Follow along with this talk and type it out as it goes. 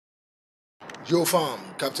Yo fam,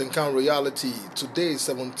 Captain Can Reality. Today is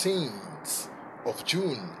 17th of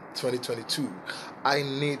June 2022. I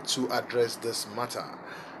need to address this matter.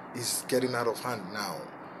 It's getting out of hand now.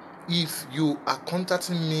 If you are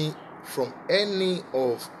contacting me from any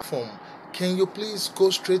of form, can you please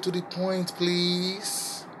go straight to the point,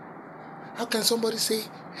 please? How can somebody say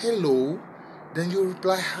hello, then you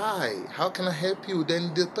reply hi? How can I help you?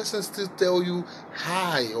 Then the person still tell you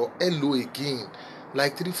hi or hello again,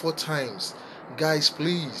 like 3-4 times. Guys,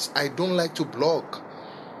 please, I don't like to block.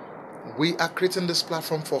 We are creating this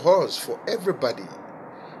platform for us, for everybody.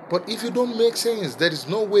 But if you don't make sense, there is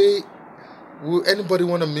no way will anybody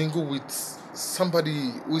want to mingle with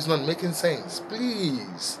somebody who is not making sense.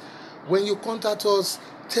 Please, when you contact us,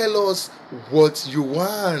 tell us what you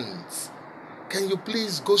want. Can you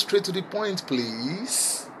please go straight to the point,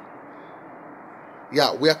 please?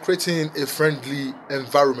 Yeah, we are creating a friendly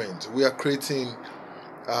environment. We are creating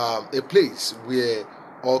a place where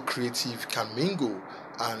all creative can mingle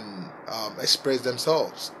and express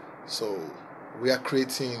themselves. So we are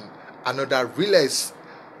creating another realist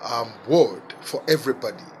word for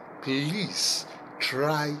everybody. Please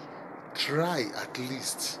try at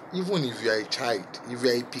least, even if you are a child, if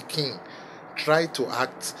you are a pekin, try to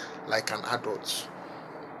act like an adult.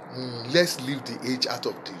 Let's leave the age out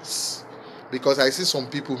of this, because I see some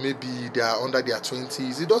people, maybe they are under their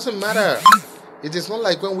 20s. It doesn't matter. It is not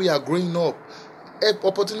like when we are growing up.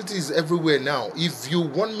 Opportunity is everywhere now. If you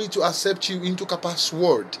want me to accept you into CAP's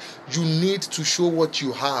world, you need to show what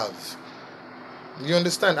you have. You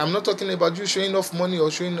understand? I'm not talking about you showing off money or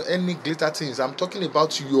showing any glitter things. I'm talking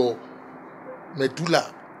about your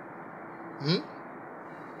medulla.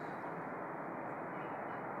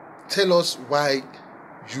 Tell us why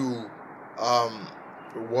you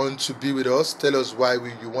want to be with us. Tell us why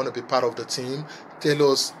you want to be part of the team.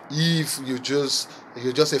 Tell us if you're just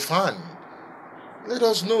a fan. Let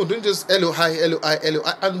us know. Don't just hello, hi,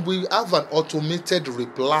 and we have an automated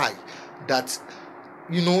reply that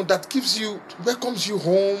that gives you, welcomes you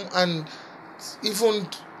home, and even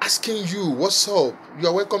asking you what's up. You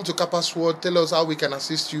are welcome to CAP's world. Tell us how we can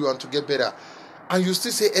assist you and to get better. And you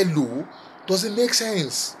still say hello. Does it make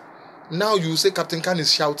sense? Now you say Captain Can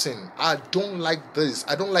is shouting. I don't like this.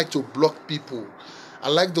 I don't like to block people. I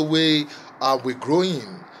like the way we're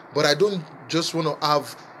growing, but I don't just want to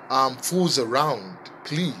have fools around.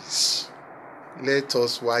 Please, let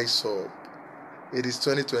us wise up. It is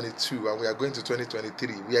 2022 and we are going to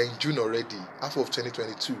 2023. We are in June already, half of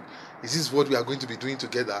 2022. Is this what we are going to be doing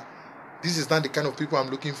together? This is not the kind of people I'm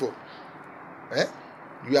looking for.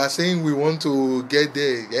 You are saying we want to get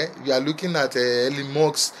there. You are looking at Elon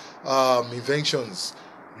Musk's inventions,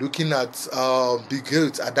 looking at Bill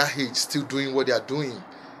Gates at that age still doing what they are doing.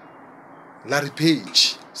 Larry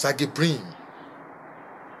Page, Sergey Brin.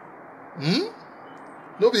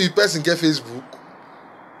 Nobody person get Facebook.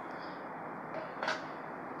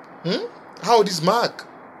 How old is Mark?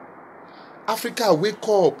 Africa, wake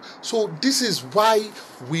up. So this is why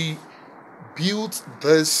we built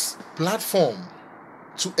this platform,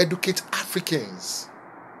 to educate Africans,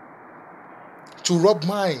 to rub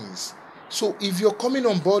minds. So if you're coming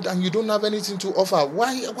on board and you don't have anything to offer,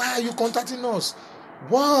 why are you contacting us?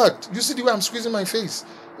 What? You see the way I'm squeezing my face?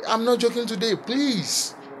 I'm not joking today.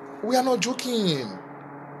 Please. We are not joking.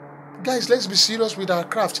 Guys, let's be serious with our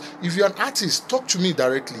craft. If you're an artist, talk to me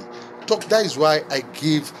directly. That is why I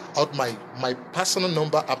gave out my personal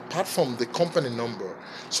number apart from the company number.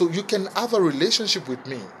 So you can have a relationship with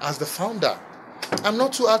me as the founder. I'm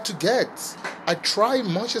not too hard to get. I try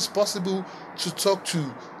much as possible to talk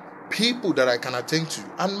to people that I can attend to.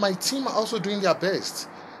 And my team are also doing their best.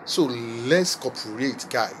 So let's cooperate,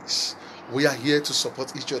 guys. We are here to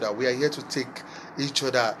support each other. We are here to take each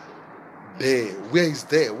other there. Where is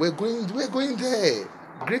there? We're going there.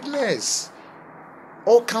 Greatness.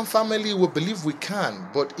 All Can family will believe we can.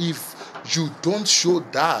 But if you don't show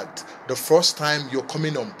that the first time you're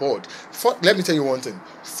coming on board, let me tell you one thing.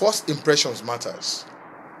 First impressions matters.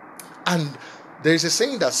 And there is a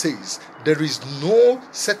saying that says there is no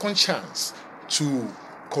second chance to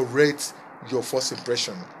correct your first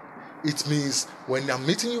impression. It means when I'm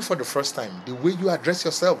meeting you for the first time, the way you address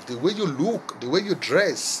yourself, the way you look, the way you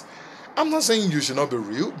dress. I'm not saying you should not be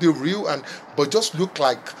real, but just look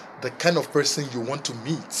like the kind of person you want to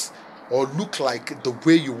meet, or look like the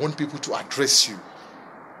way you want people to address you.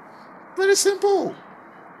 Very simple.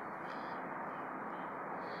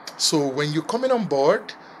 So when you're coming on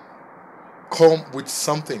board, come with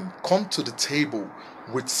something. Come to the table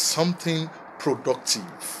with something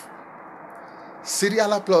productive.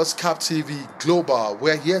 Seriala Plus CAPtv Global.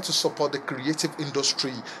 We're here to support the creative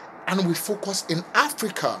industry, and we focus in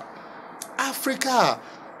Africa. Africa,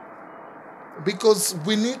 because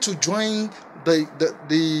we need to join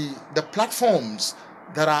the platforms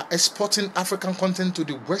that are exporting African content to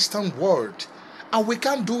the Western world. And we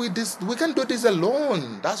can't do this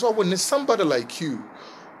alone. That's why we need somebody like you,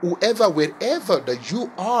 whoever, wherever that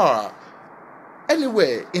you are,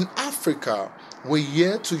 anywhere in Africa. We're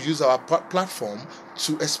here to use our platform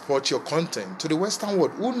to export your content to the Western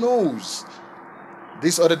world. Who knows?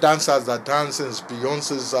 These other dancers that dances,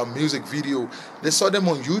 Beyonce's music video, they saw them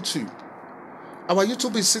on YouTube. Our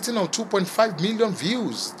YouTube is sitting on 2.5 million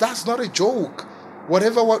views. That's not a joke.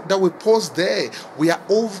 Whatever that we post there, we are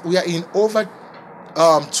in over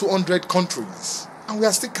 200 countries, and we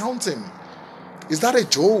are still counting. Is that a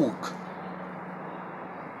joke?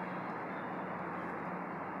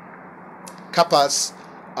 Kappas,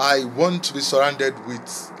 I want to be surrounded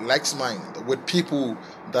with like-minded, with people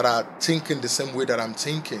that are thinking the same way that I'm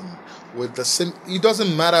thinking, with the same. It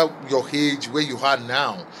doesn't matter your age, where you are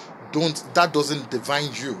now. That doesn't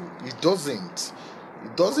define you. It doesn't.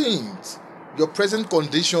 It doesn't. Your present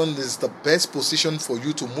condition is the best position for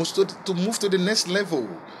you to move to the next level.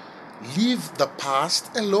 Leave the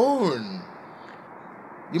past alone.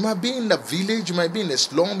 You might be in the village, you might be in a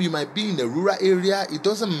slum, you might be in a rural area. It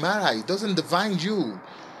doesn't matter. It doesn't define you.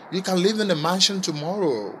 You can live in a mansion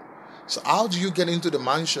tomorrow. So how do you get into the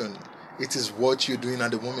mansion? It is what you're doing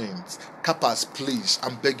at the moment. Kappas, please,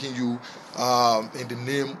 I'm begging you, in the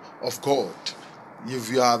name of God.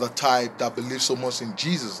 If you are the type that believes so much in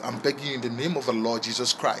Jesus, I'm begging you in the name of the Lord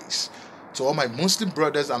Jesus Christ. To all my Muslim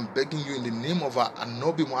brothers, I'm begging you in the name of our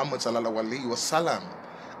Anobi Muhammad sallallahu alaihi wasallam.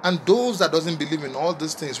 And those that doesn't believe in all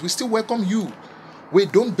these things, we still welcome you. We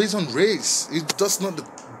don't base on race. It does not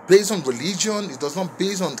based on religion. It does not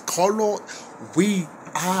based on color. We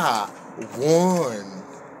are one.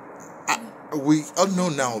 We all know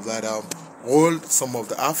now that some of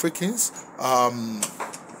the Africans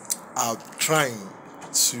are trying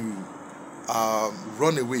to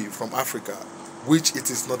run away from Africa, which it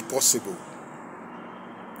is not possible.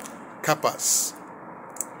 Kappas,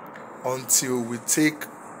 until we take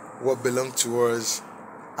what belongs to us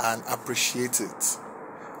and appreciate it,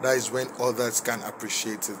 that is when others can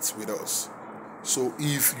appreciate it with us. So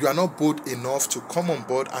if you are not bold enough to come on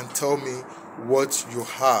board and tell me what you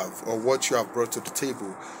have or what you have brought to the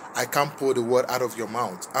table, I can't pull the word out of your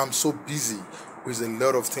mouth. I'm so busy with a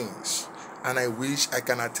lot of things, and I wish I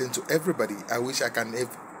can attend to everybody. I wish I can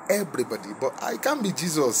have everybody, but I can't be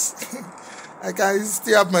Jesus. I can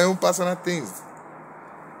still have my own personal things.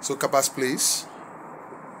 So Kappas, please,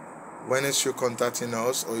 when is you contacting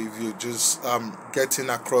us, or if you're just getting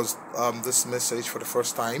across this message for the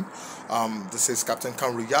first time, this is Captain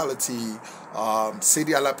Can Reality.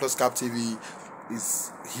 City Allah plus CAPtv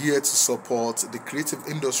is here to support the creative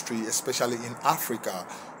industry, especially in Africa.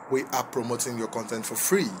 We are promoting your content for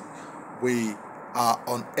free. We are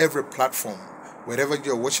on every platform. Wherever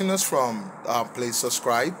you're watching us from, please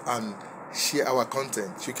subscribe and share our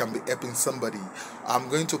content. You can be helping somebody. I'm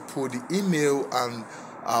going to put the email and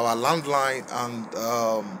our landline and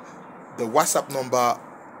the WhatsApp number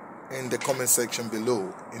in the comment section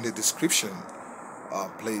below in the description.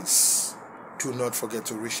 Please do not forget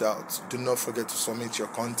to reach out. Do not forget to submit your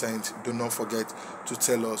content. Do not forget to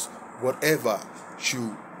tell us whatever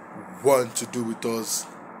you want to do with us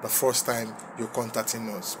the first time you're contacting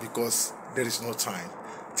us, because there is no time.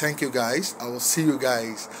 Thank you guys. I will see you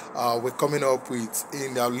guys. We're coming up with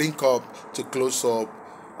in our link up to close up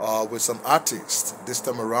with some artists this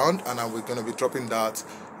time around, and we're going to be dropping that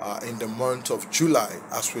in the month of July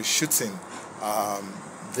as we're shooting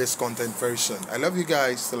this content very soon. I love you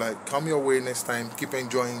guys. So like, come your way next time. Keep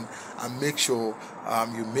enjoying and make sure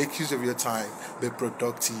you make use of your time. Be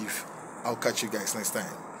productive. I'll catch you guys next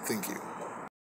time. Thank you.